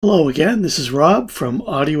Hello again, this is Rob from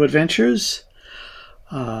Audio Adventures.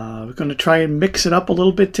 We're going to try and mix it up a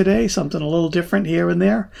little bit today, something a little different here and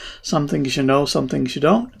there. Some things you know, some things you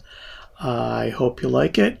don't. I hope you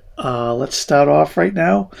like it. Let's start off right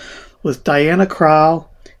now with Diana Krall,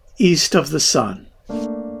 East of the Sun.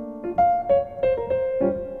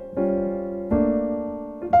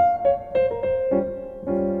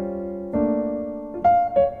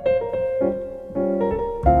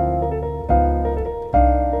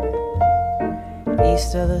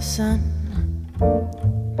 East of the sun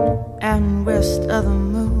and west of the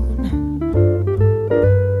moon,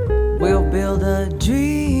 we'll build a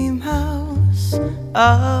dream house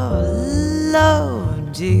of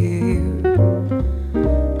love, dear.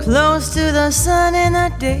 Close to the sun in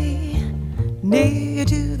the day, near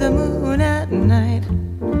to the moon at night.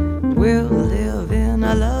 We'll live in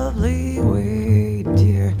a lovely way,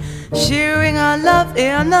 dear, sharing our love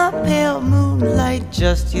in the pale moonlight,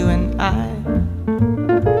 just you and I,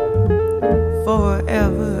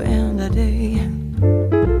 forever and a day.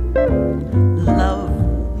 Love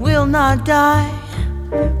will not die,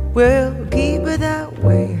 we'll keep it that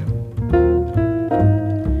way.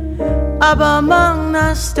 Up among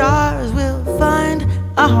the stars we'll find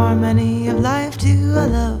a harmony of life to a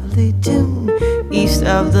lovely tune. East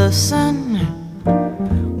of the sun,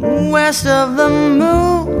 west of the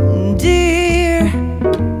moon, dear.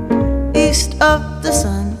 East of the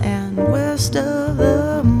sun and west of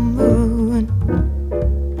the moon.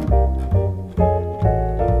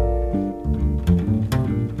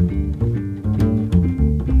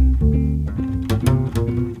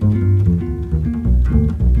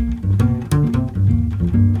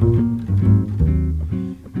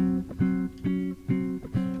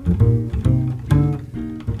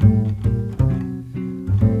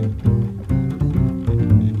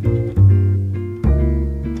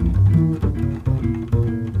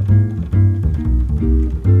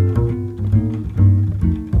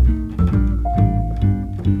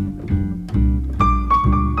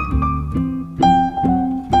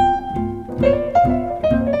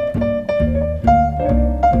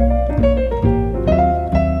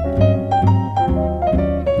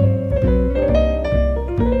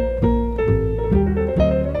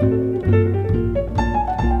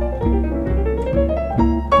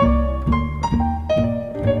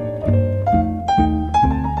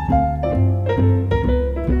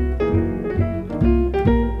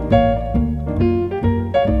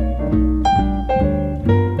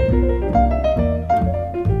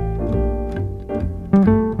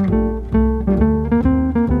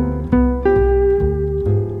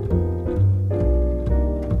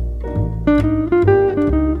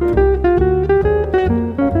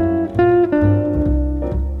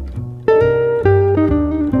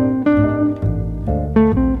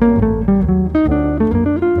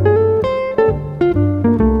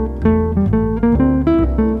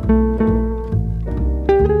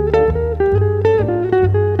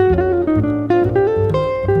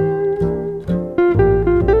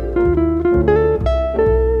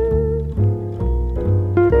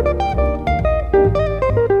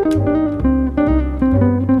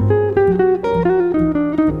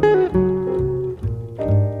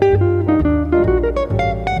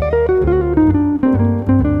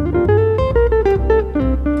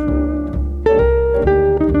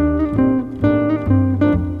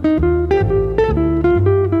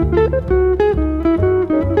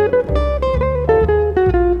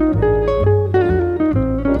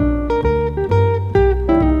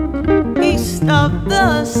 Of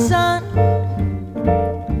the sun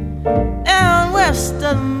and west of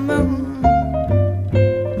the moon,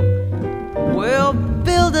 we'll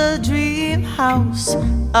build a dream house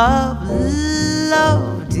of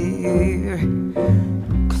love, dear.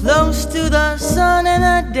 Close to the sun in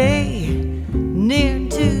the day, near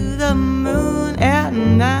to the moon at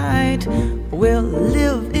night. We'll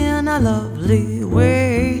live in a lovely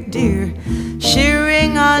way, dear,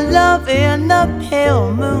 sharing our love in the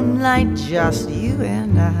pale moonlight, just you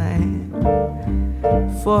and I,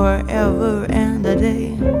 forever and a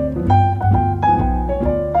day.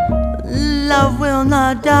 Love will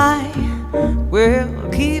not die, we'll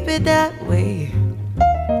keep it that way.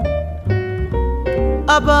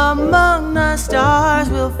 Up among the stars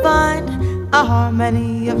we'll find a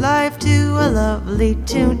harmony of life to a lovely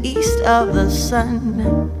tune. East of the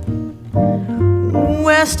sun,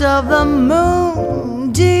 west of the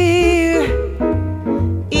moon, dear.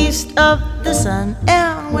 East of the sun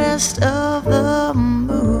and west of the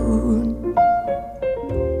moon.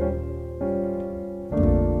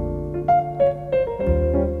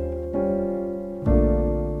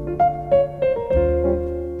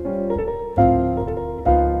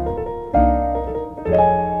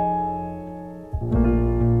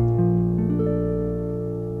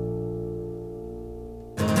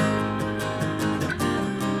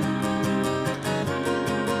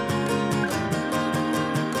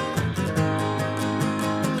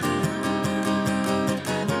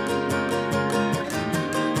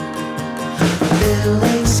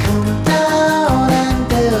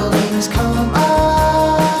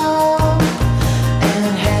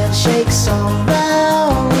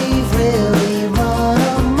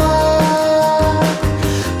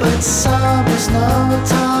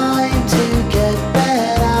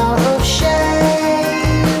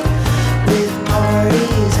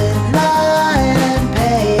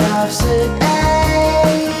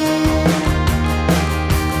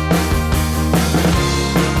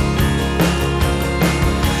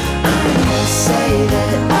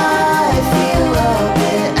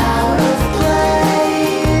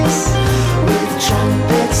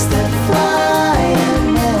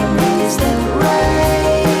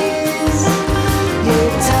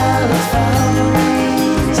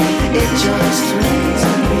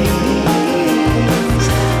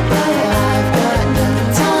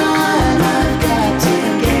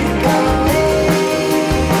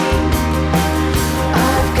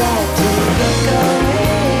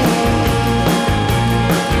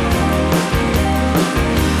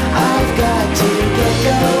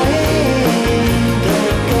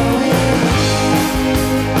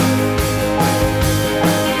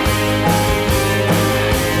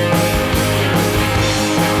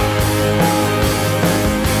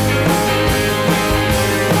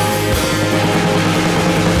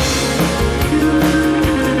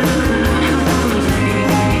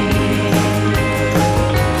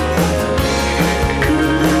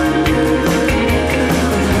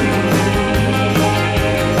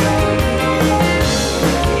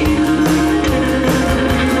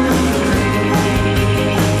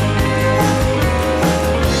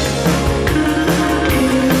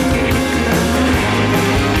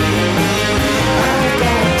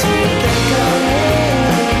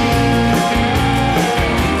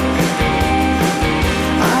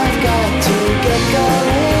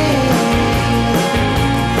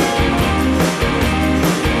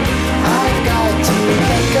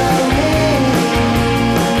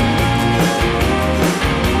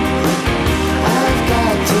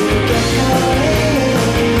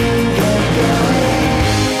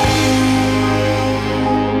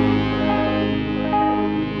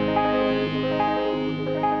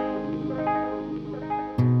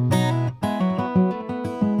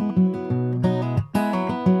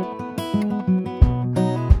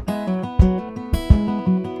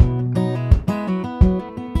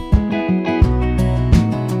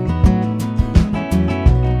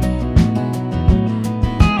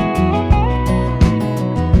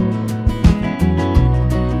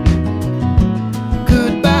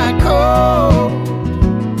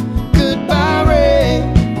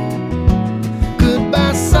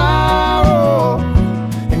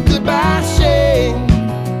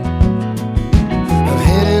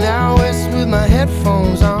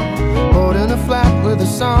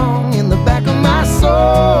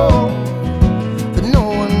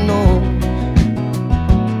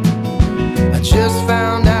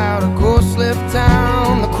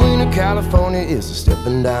 California is a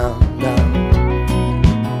stepping down, down.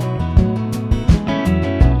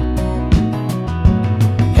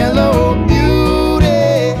 Hello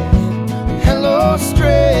beauty, hello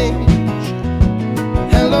strange,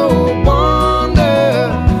 hello wonder,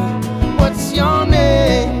 what's your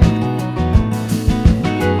name?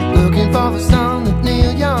 Looking for the song that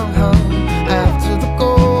Neil Young hung after the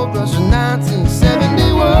gold rush of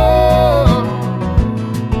 1971.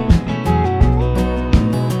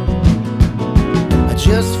 I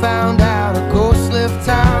just found out a ghost left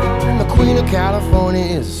town, and the Queen of California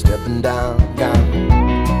is stepping down, down.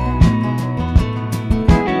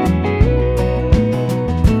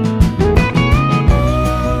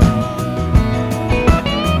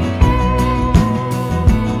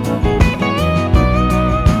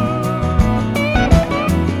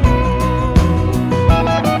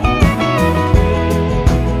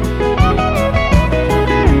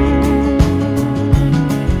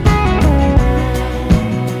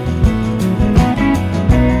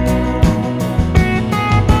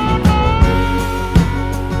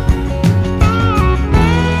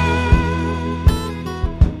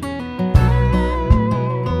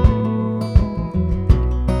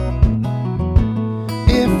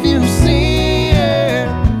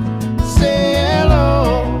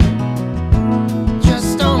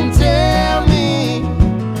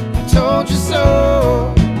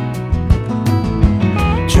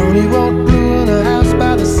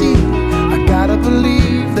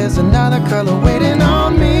 Color waiting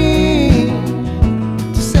on me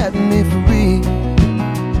to set me free.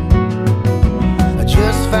 I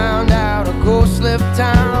just found out a ghost left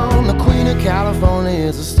town. The Queen of California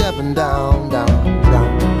is a stepping down, down,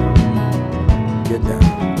 down. Get down.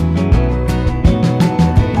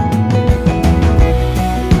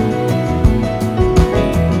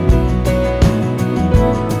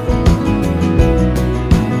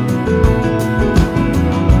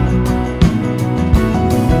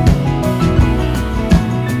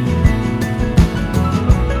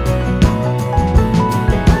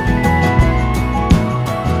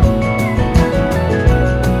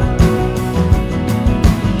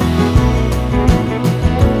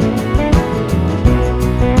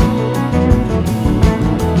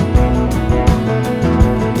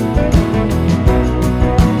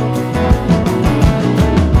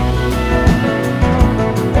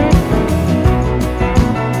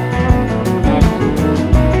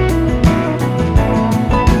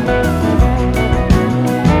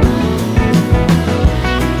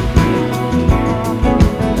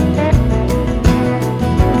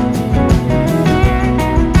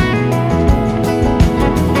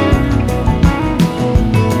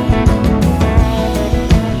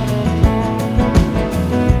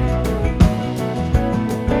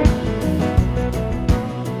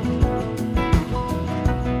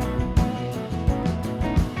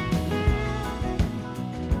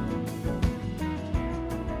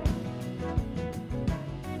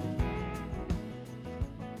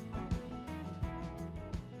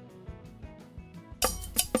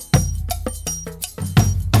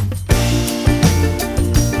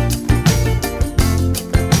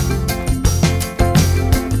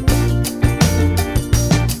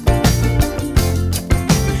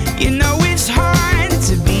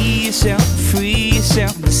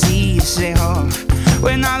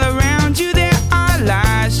 When all around you there are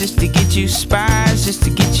lies, just to get you spies, just to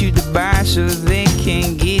get you to buy so they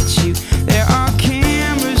can get you. There are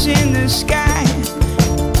cameras in the sky,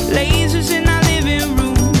 lasers in our living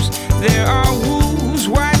rooms. There are wolves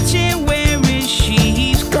watching wearing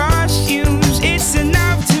sheep's costumes. It's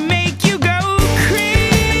enough to make you go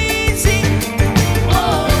crazy.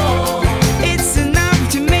 Oh, it's enough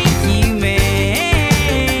to make you mad.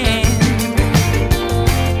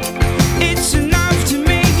 It's enough to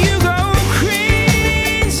make you go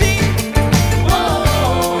crazy.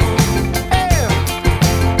 Whoa, yeah.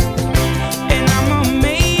 And I'm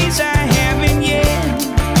amazed I haven't yet.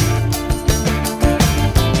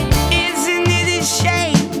 Isn't it a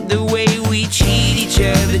shame the way we treat each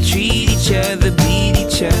other, beat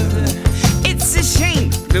each other? It's a shame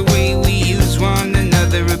the way we use one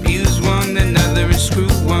another, abuse one another, and screw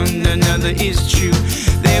one another. Is true.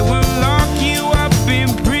 They will lock you up in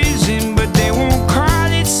prison, but they won't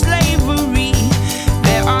call it slavery.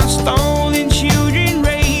 There are stolen children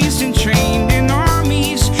raised and trained in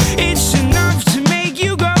armies. It's enough to make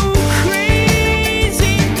you go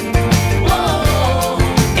crazy. Whoa,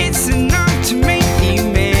 it's enough to make you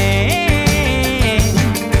mad.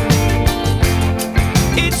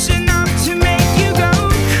 It's enough to make you go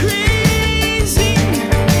crazy.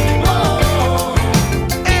 Whoa,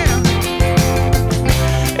 yeah.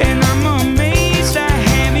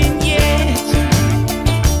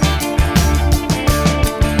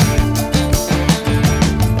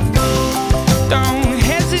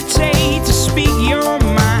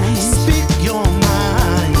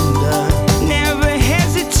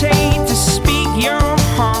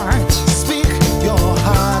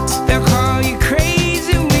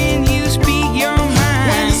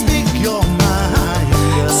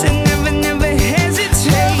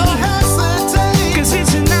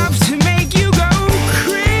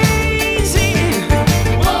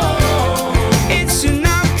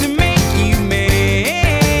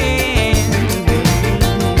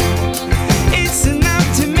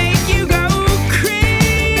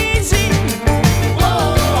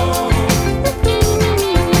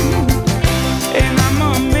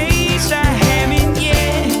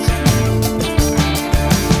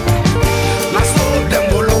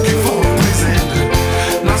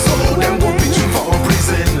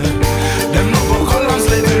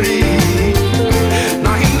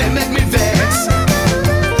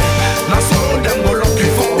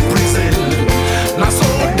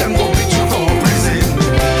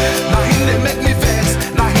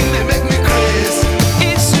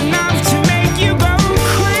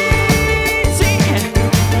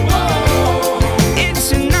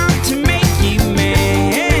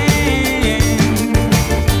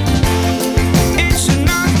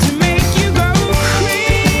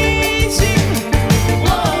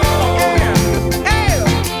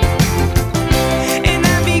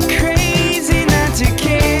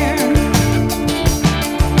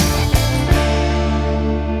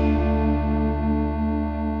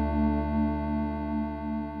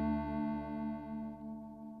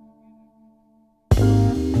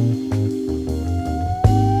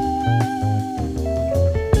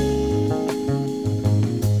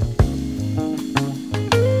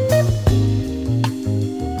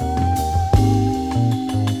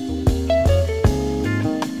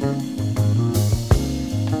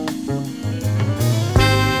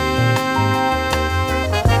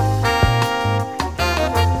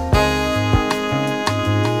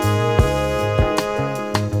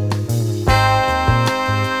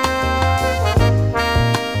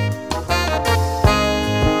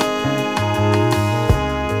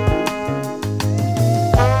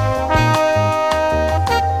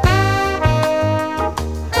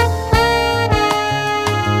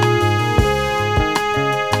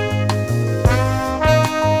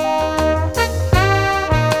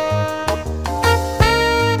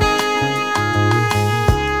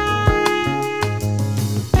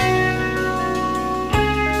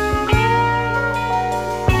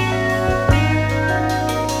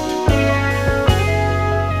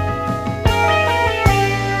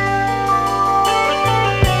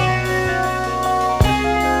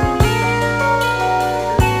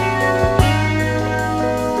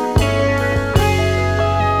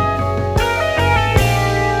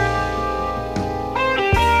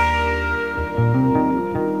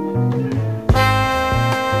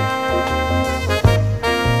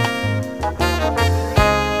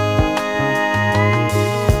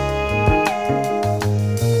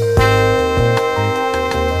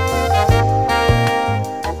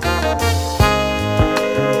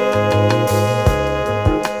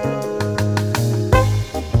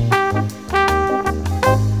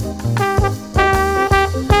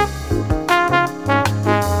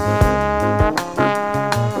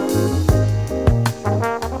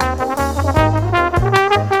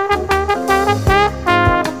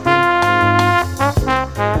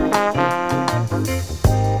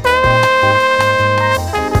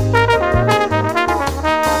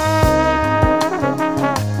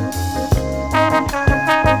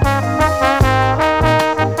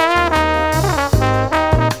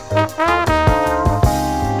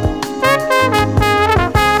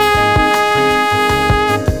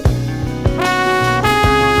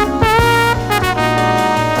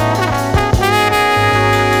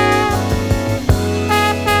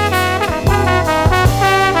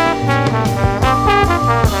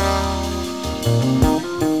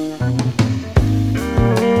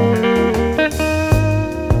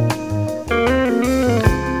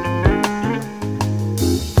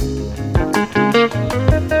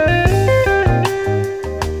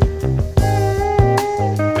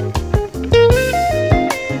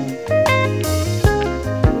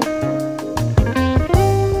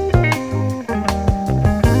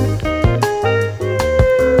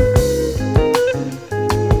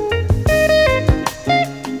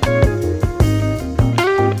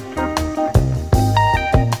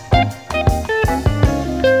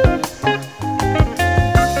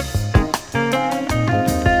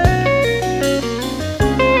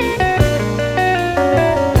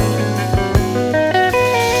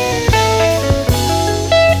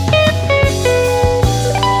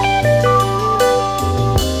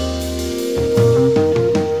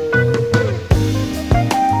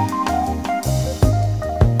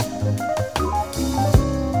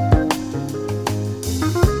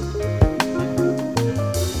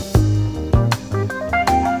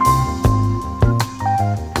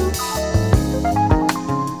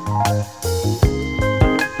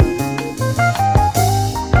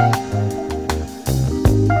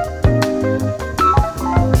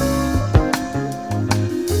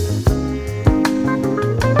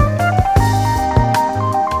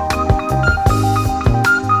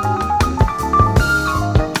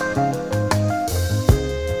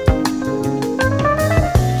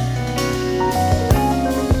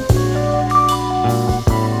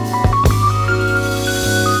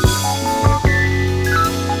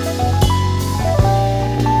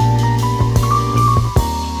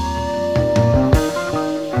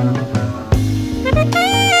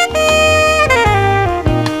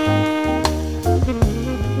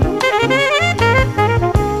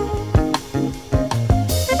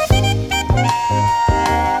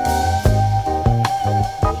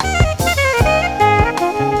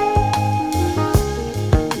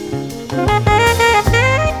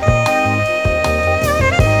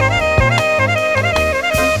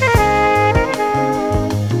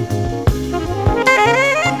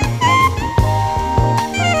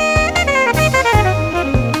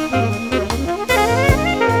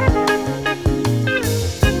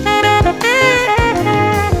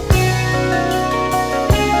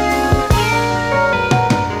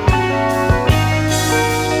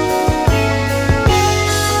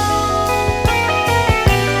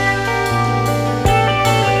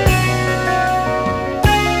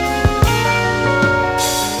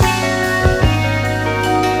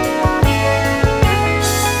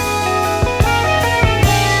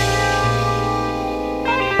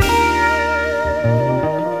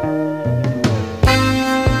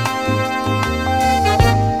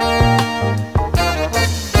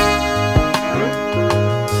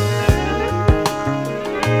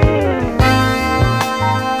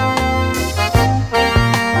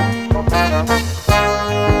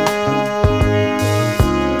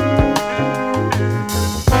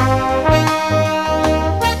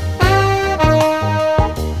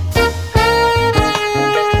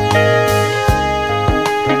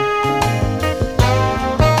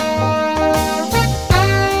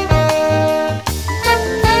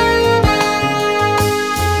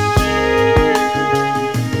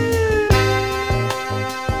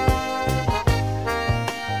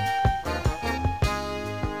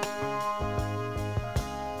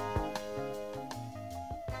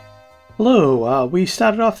 Hello, we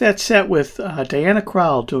started off that set with Diana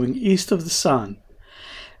Krall doing East of the Sun.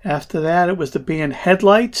 After that, it was the band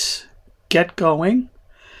Headlights, Get Going,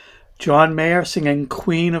 John Mayer singing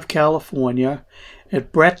Queen of California,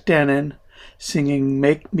 and Brett Dennen singing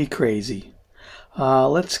Make Me Crazy.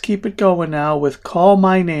 Let's keep it going now with Call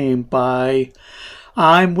My Name by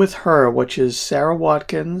I'm With Her, which is Sarah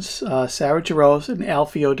Watkins, Sarah Jarosz, and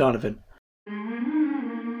Alfie O'Donovan.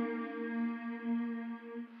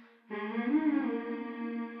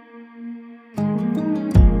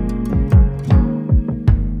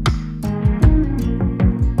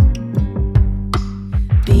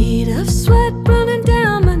 Bead of sweat running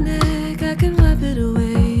down my neck, I can wipe it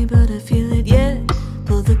away, but I feel it yet.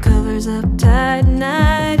 Pull the covers up tight and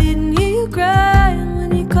I didn't hear you crying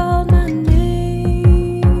when you called my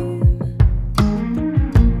name.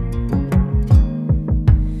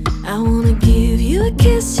 I wanna give you a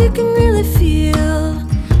kiss you can really feel.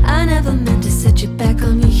 I never meant to set you back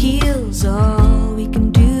on your heels. All we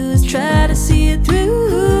can do is try to see it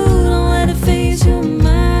through. Don't let it phase your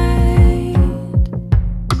mind.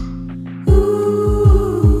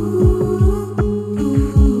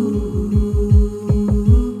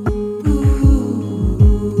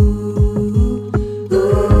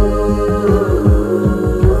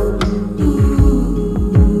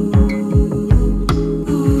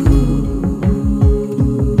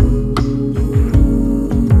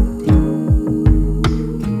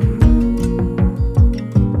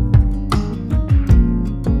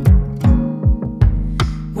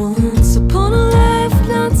 Once upon a life,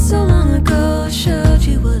 not so long ago, I showed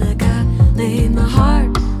you what I got, laid my heart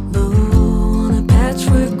low on a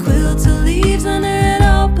patchwork quilt of leaves under an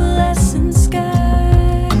opalescent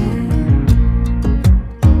sky.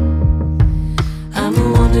 I'm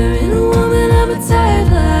a wandering woman, I'm a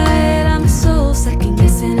tired light, I'm a soul second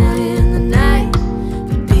guessing out in the night.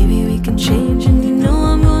 But baby, we can change, and you know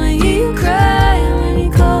I'm gonna hear you cry when you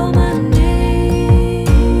call my name.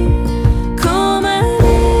 Call my name.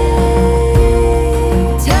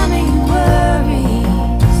 Tell me your worries.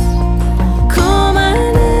 Call my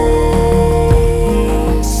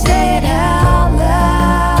name. Say it out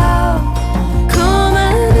loud. Call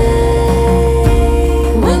my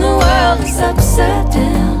name. When the world is upside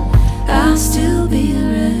down, I'll still be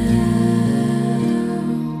around.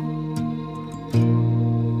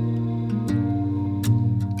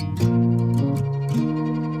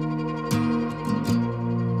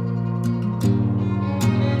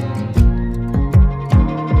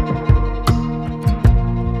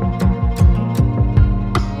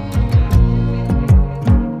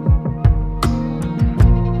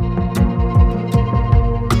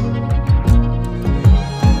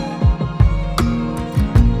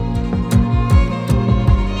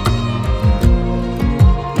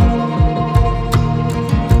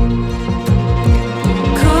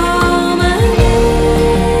 Call my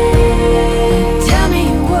name. Tell me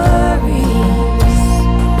your worries.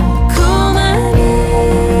 Call my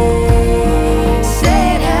name.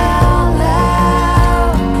 Say it out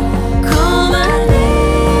loud. Call my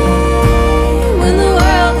name. When the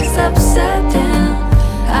world is upside down,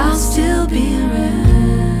 I'll still be around.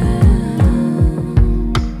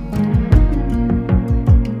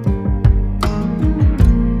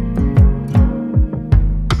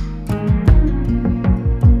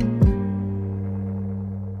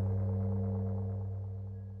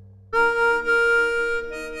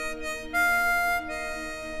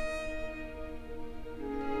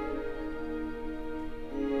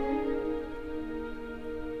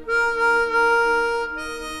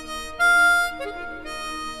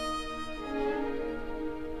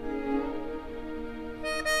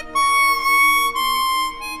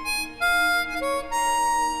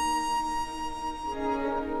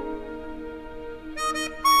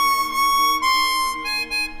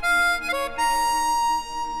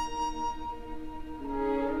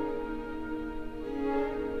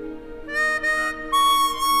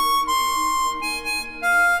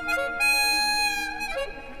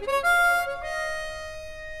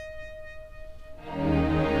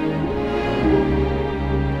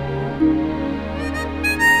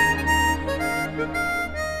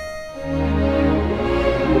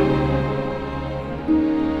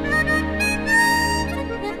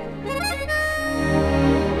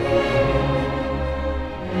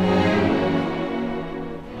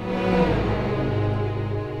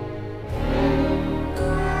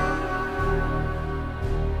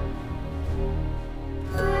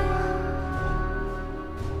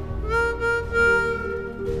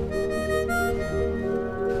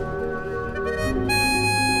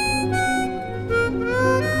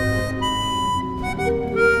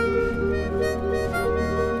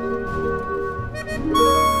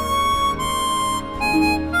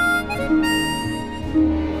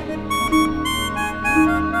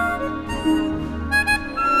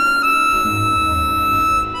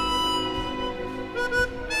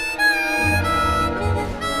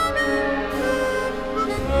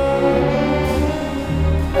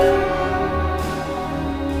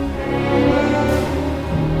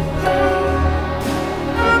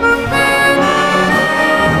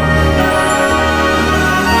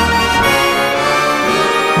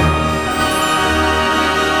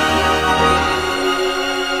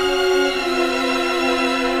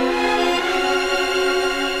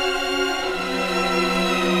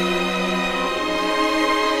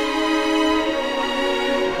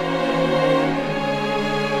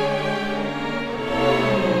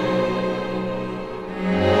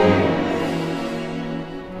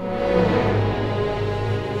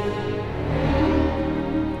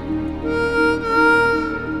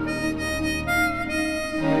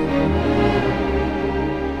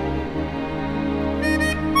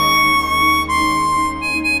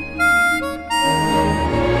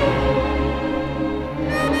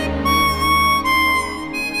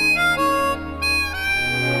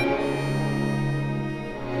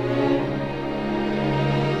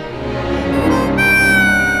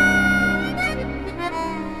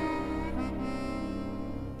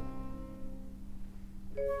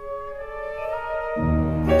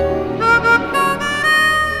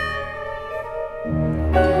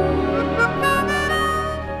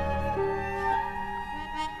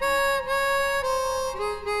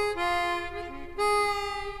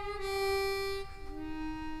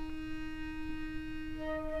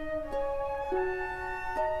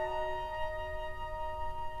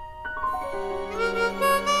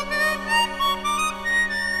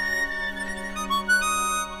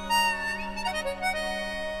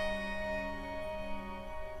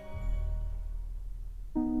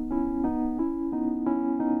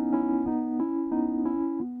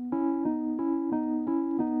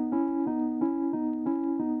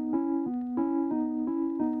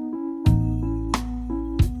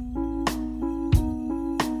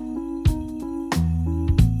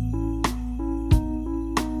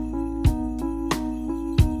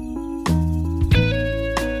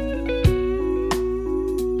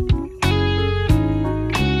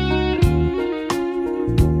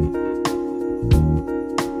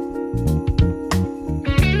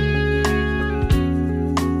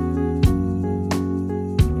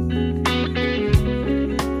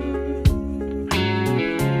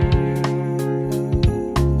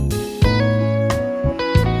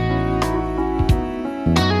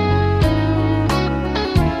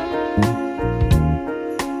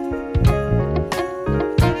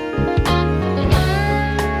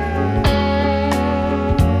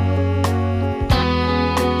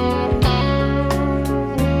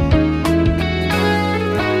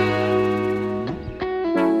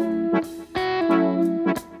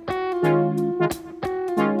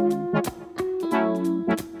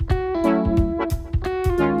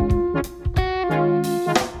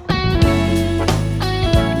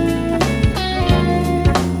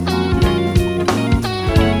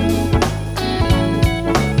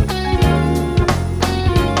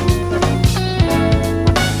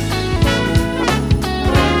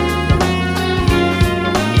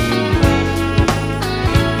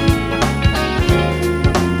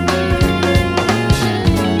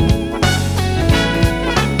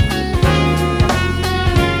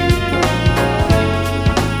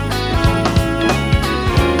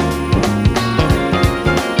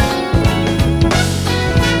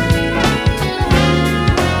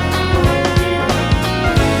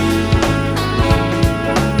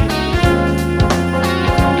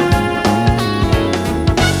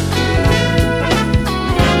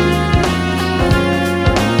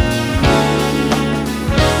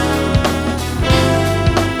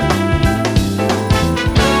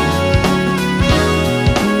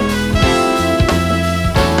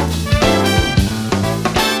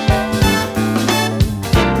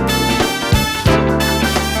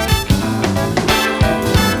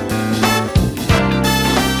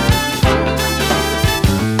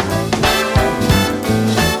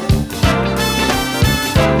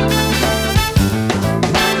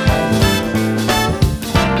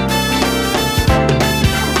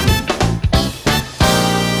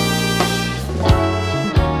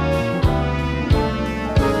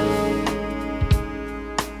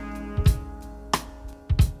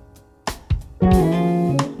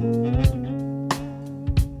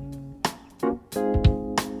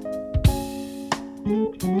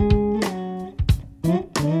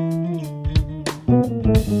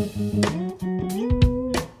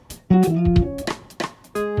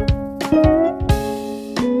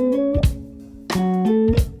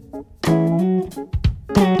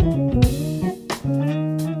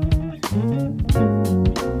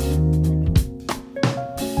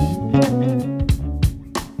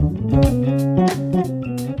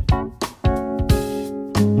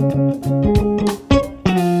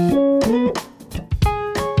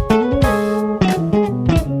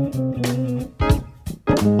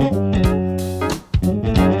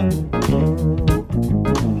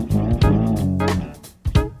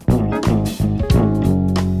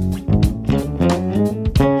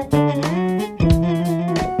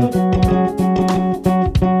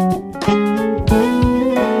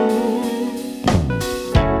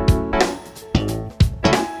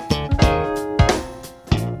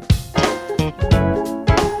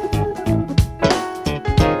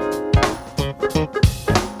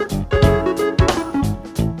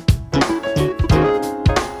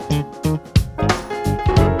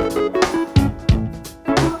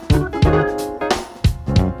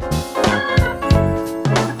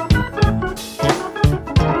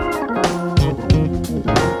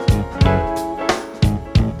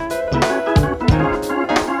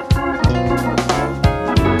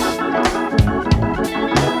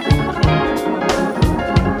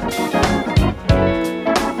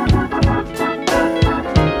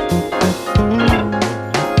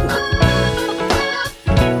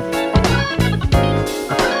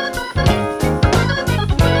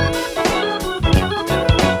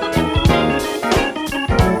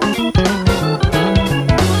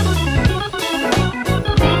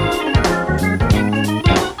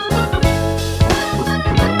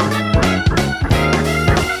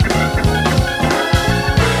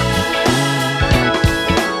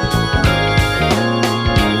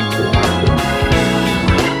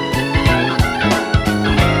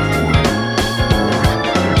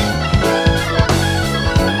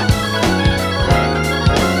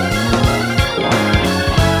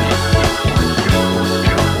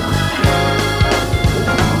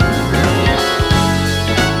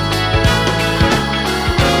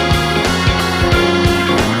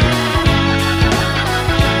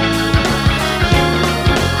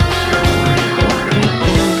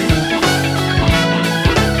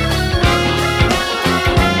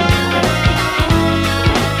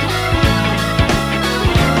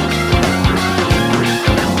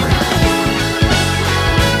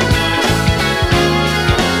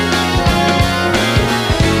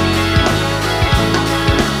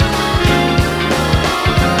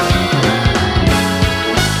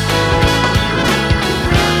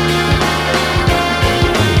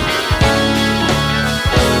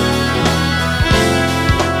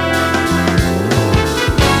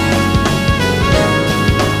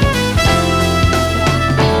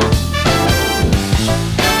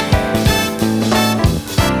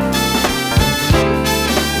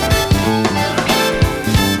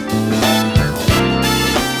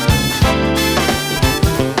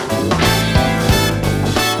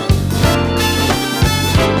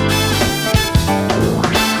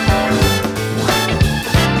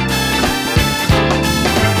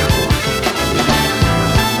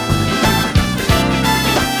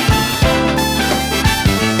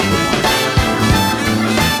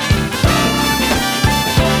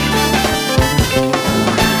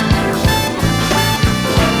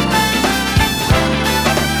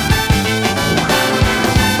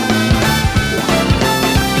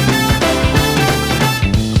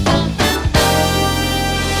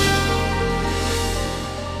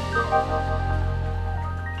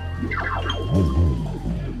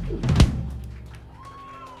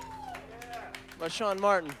 by Sean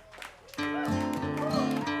Martin.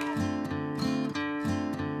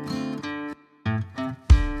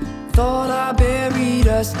 Thought I buried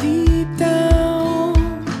us deep down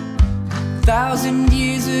 1,000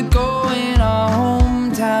 years ago in our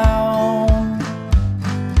hometown.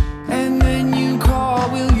 And when you call,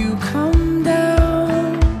 will you come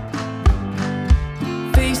down?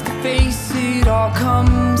 Face to face, it all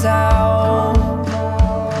comes out.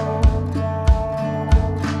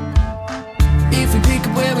 If we pick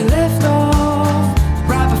up where we left off,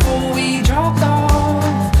 right before we dropped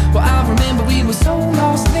off, well, I remember we were so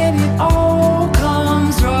lost, then it all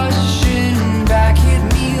comes rushing back, hit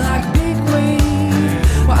me like a big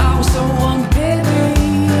wave. Well, I was so unprepared.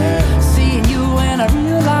 See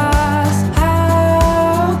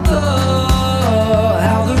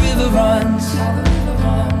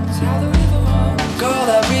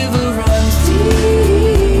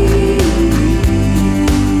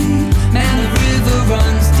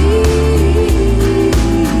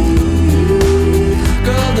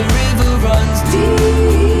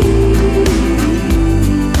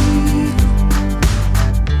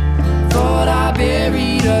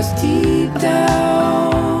us deep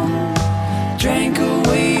down. Drank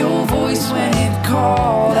away your voice when it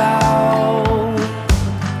called out.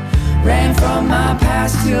 Ran from my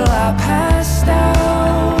past till I passed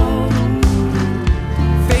out.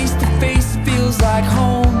 Face to face feels like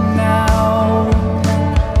home now.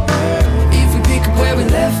 If we pick up where we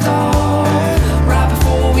left off, right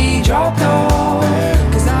before we dropped off,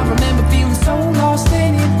 'cause I remember feeling so lost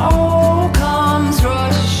and it all comes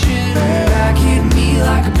rushing back, hitting me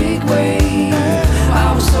like a big wave. I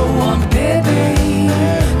was so unprepared, babe,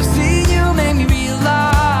 'cause seeing you made me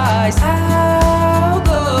realize how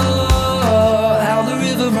the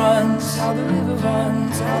river runs, how the river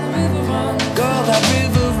runs, how the river runs. Girl, that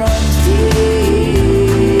river runs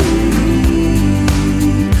deep,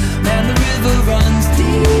 man, the river runs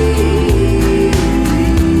deep.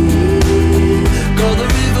 Girl, the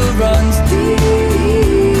river runs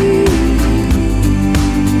deep,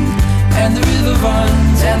 and the river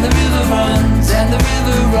runs, and the river runs, and the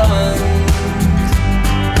river runs.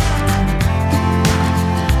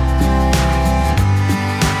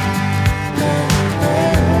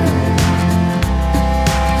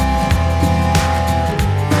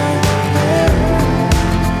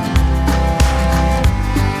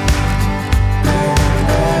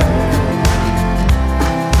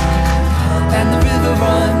 And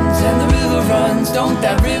the river runs, don't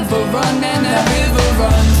that river run, and that river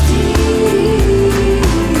runs deep.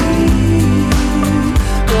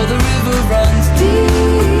 Girl, the river runs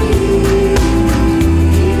deep.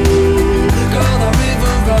 Girl, the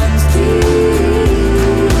river runs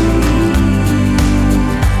deep.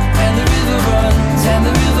 And the river runs, and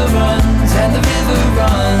the river runs, and the river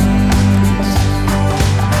runs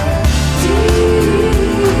deep.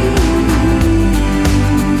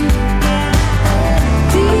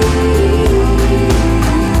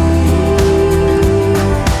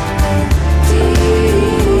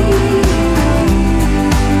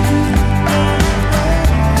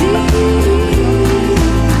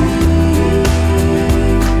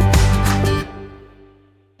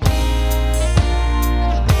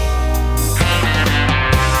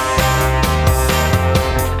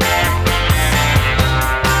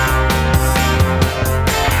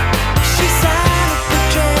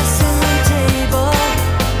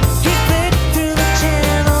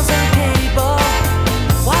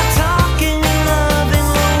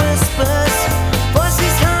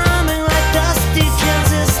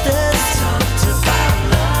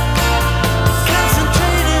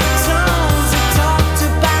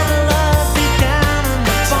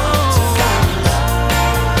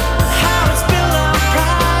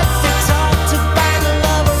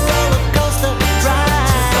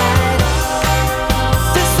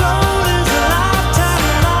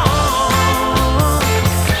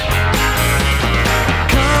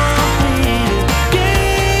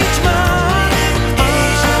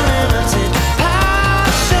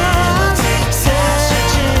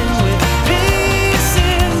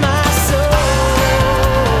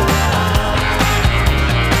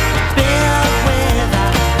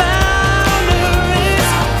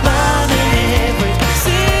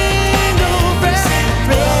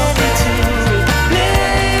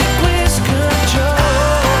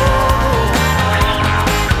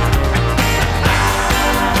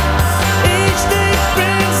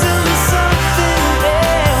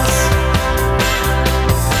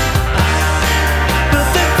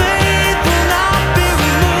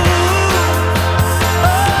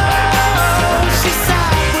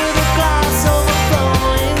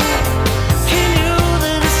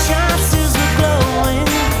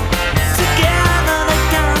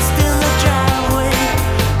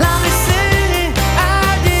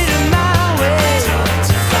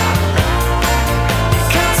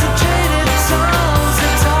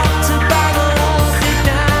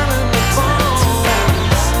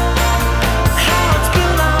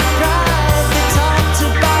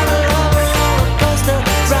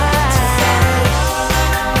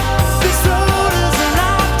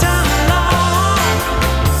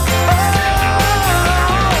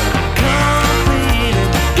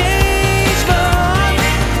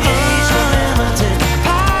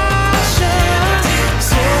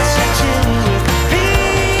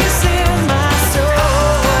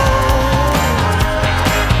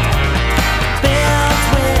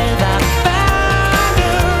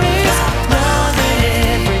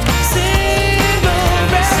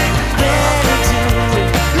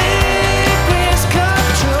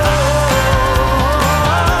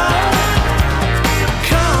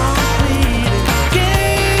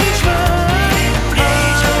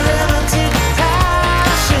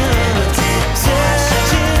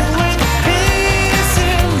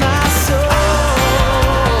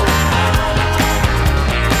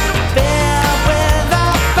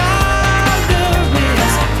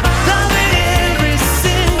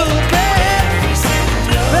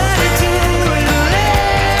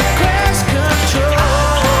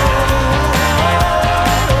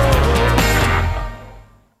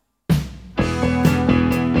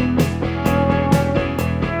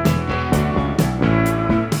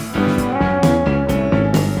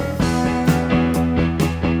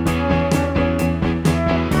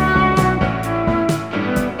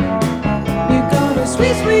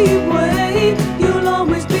 sweet, sweet way, you'll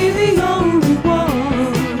always be the only one.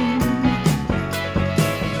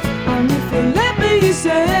 And if you let me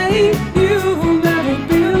say, you'll never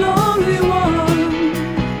be the lonely one.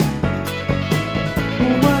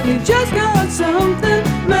 Well, you just got something,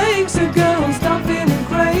 makes a girl stop feeling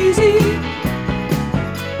crazy.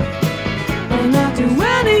 And I'd do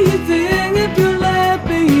anything if you let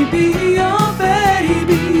me be your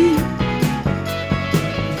baby.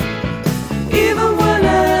 Even when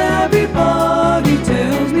everybody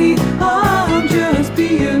tells me I'm just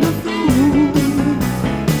being a fool,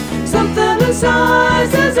 something inside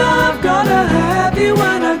says I've gotta have you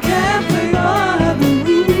and I can't play by the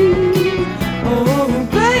rules. Oh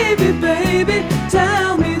baby, baby,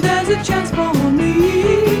 tell me there's a chance for me,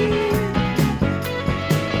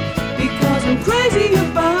 because I'm crazy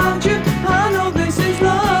about you. I know this is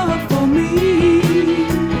love for me.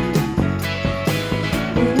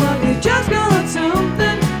 Well, you just got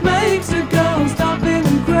something, makes a girl stop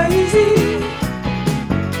feeling crazy.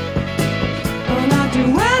 And I'd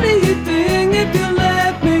do anything if you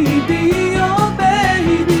let me be your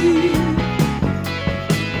baby.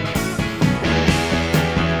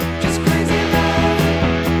 Just crazy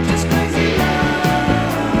love, just crazy love.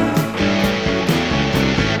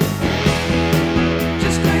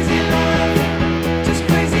 Just crazy love, just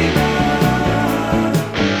crazy love.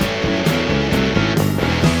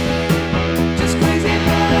 Just crazy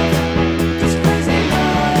love, just crazy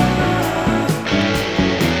love.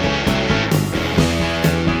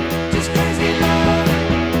 Just crazy love,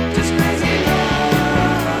 just crazy love.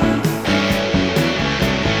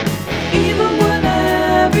 Even when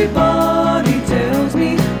everybody tells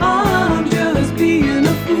me I'm just being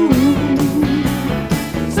a fool,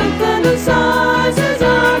 something inside says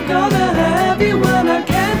I gotta have you when I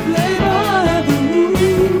can't play by the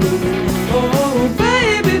rules. Oh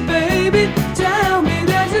baby, baby, tell me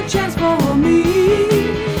there's a chance for me,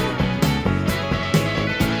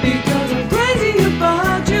 because I'm crazy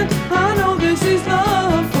about you. I know this is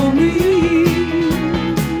love for me.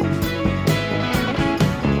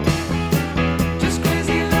 Just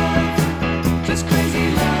crazy love, just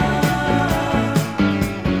crazy love.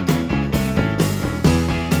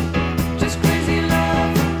 Just crazy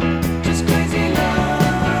love, just crazy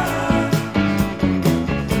love.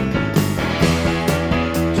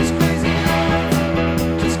 Just crazy love,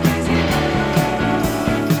 just crazy love.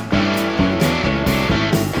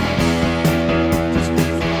 Just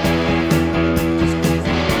crazy love, just crazy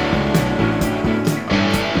love.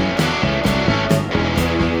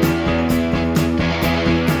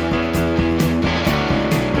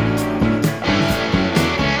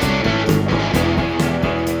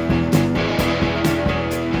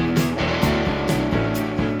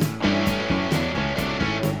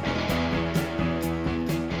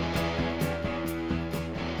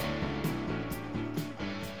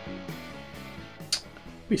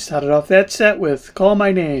 We started off that set with Call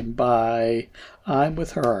My Name by I'm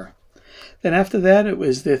With Her. Then after that, it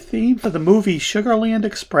was the theme for the movie Sugarland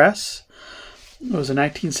Express. It was a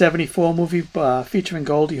 1974 movie featuring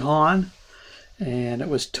Goldie Hawn, and it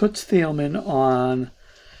was Toots Thielman on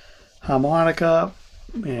harmonica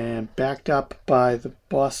and backed up by the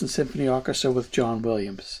Boston Symphony Orchestra with John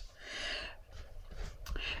Williams.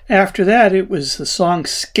 After that, it was the song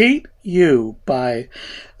Skate You by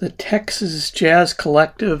the Texas Jazz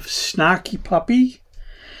Collective Snarky Puppy.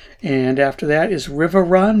 And after that is River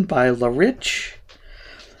Run by La Rich,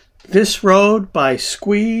 This Road by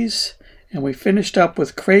Squeeze, and we finished up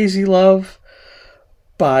with Crazy Love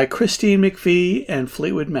by Christine McVie and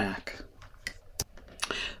Fleetwood Mac.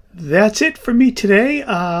 That's it for me today.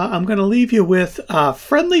 I'm going to leave you with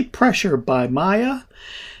Friendly Pressure by Maya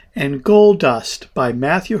and Gold Dust by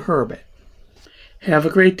Matthew Herbert. Have a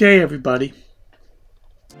great day, everybody.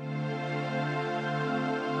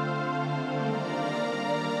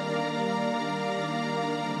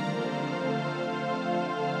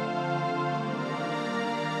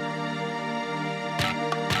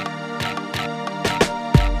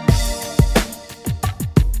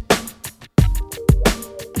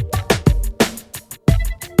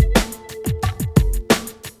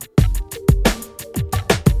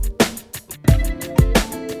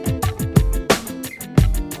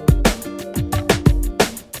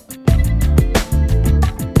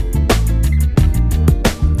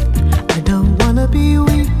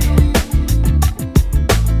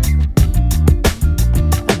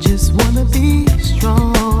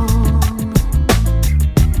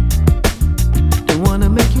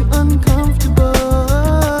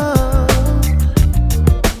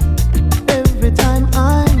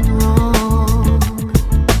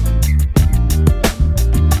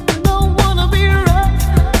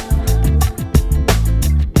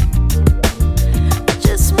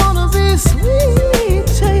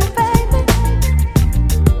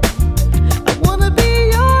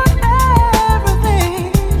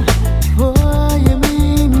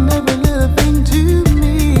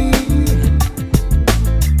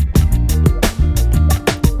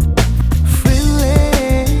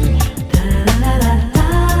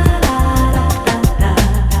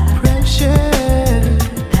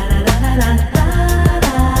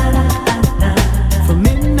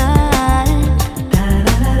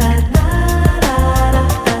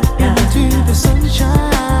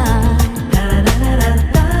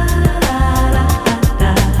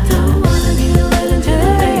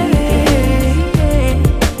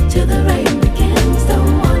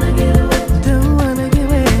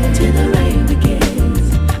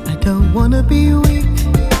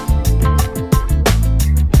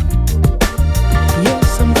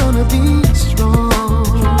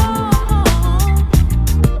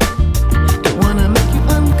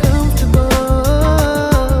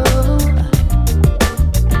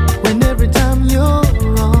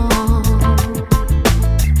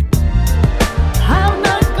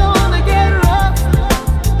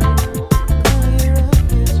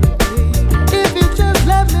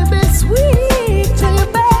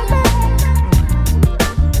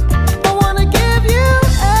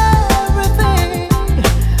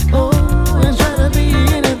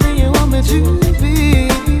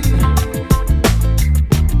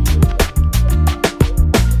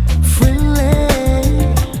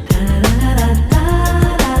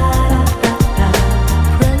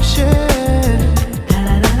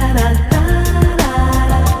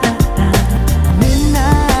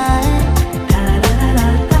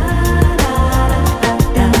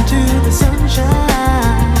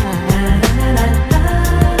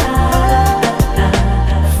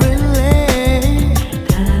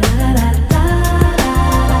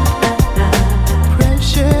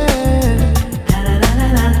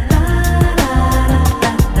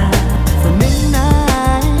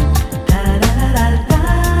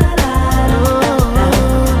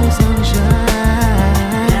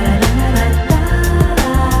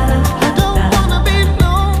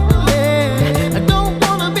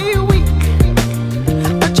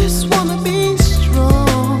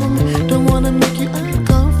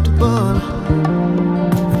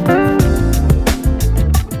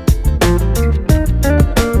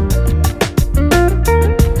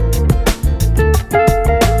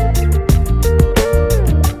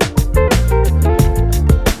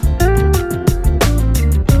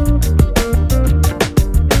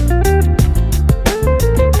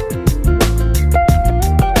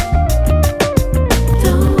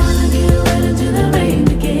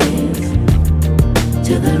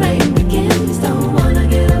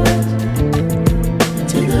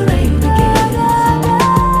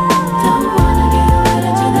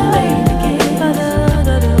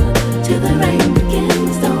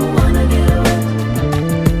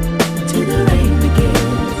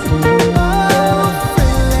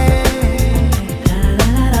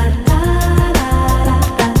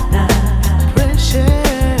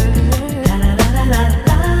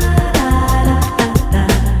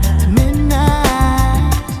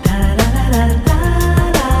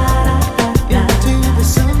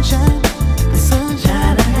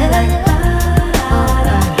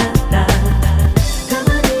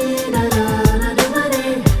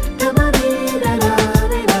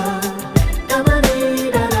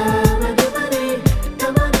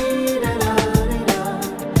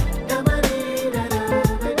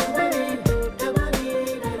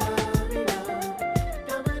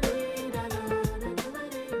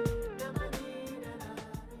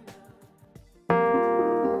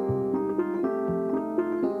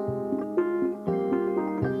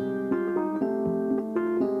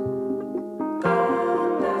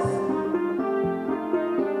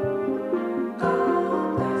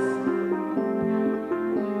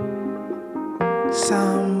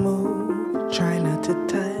 Some move, try not to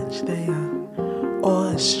touch. They are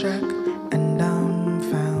awestruck and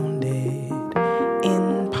dumbfounded.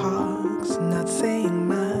 In parks, not saying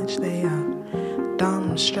much. They are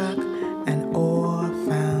dumbstruck and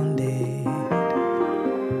awe-founded.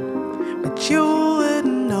 But you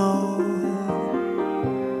wouldn't know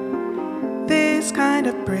this kind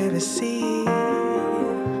of privacy.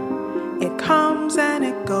 It comes and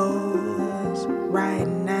it goes right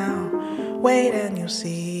now. Wait and you'll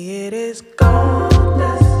see it is gold.